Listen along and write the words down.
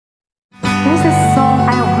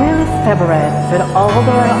favorite, but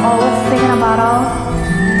although I'm always thinking about all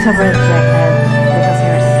to reject it because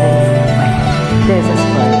you're saying, wait, this is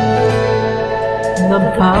what the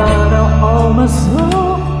battle almost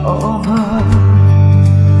over.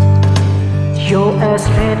 You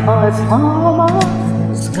escape, all it's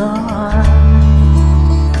almost gone.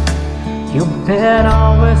 You've been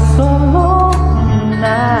always so long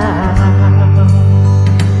now.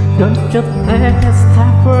 Don't you think it's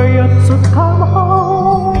time for you to come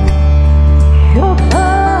home? Your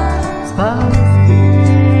past was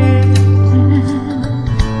beaten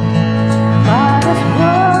by this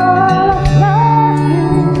world of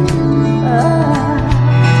nothing.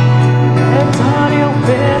 It's all you've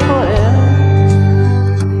been for it.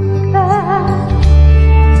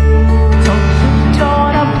 Don't you know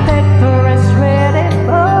the victory is ready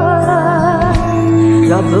for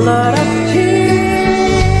the blood of Jesus,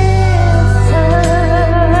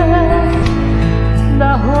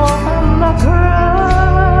 the hope and the pride.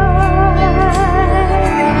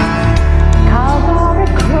 Calvary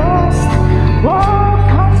cross, walk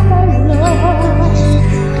on the Lord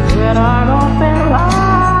with our open wide.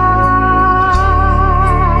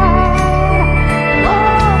 Oh,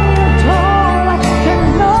 you don't let you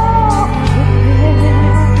know it.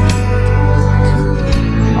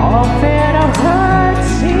 All fear of hurt,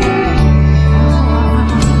 see.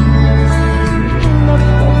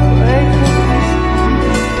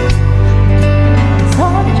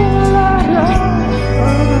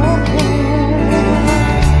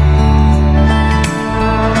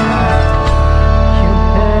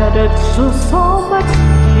 So much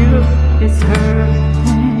you is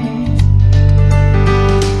hurting.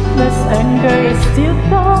 This anger is still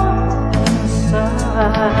gone inside.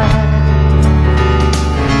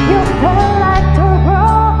 You feel like the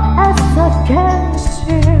world is against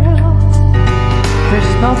you.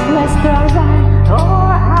 There's no place to run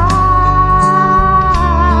or hide.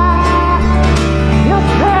 You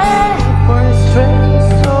pray for strength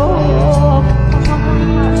so far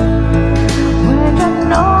when you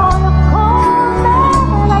know.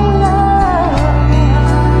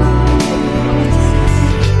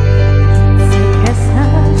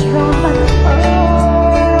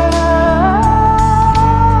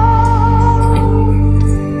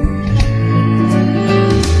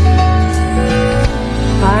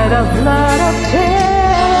 The blood of Jesus,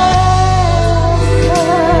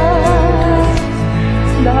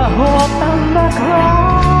 the hope and the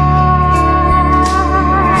cross,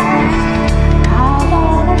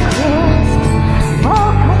 Calvary cross,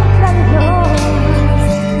 walk on the Lord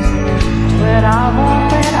with our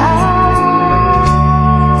open eyes.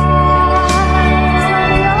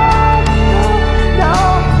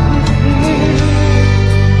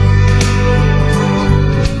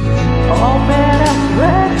 Open up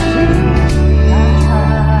red.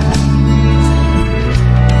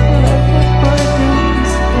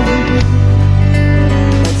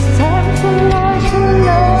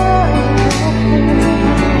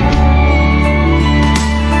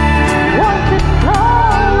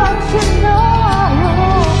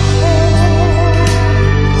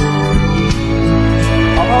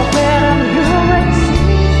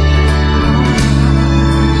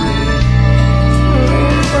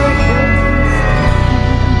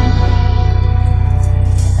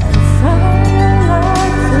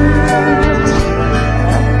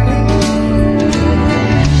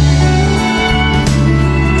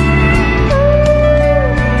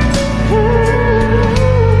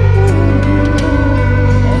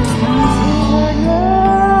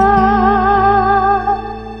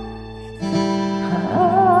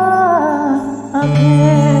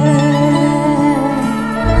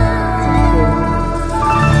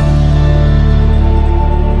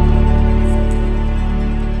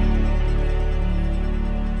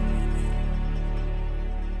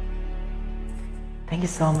 Thank you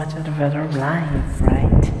so much for the better life,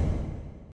 right?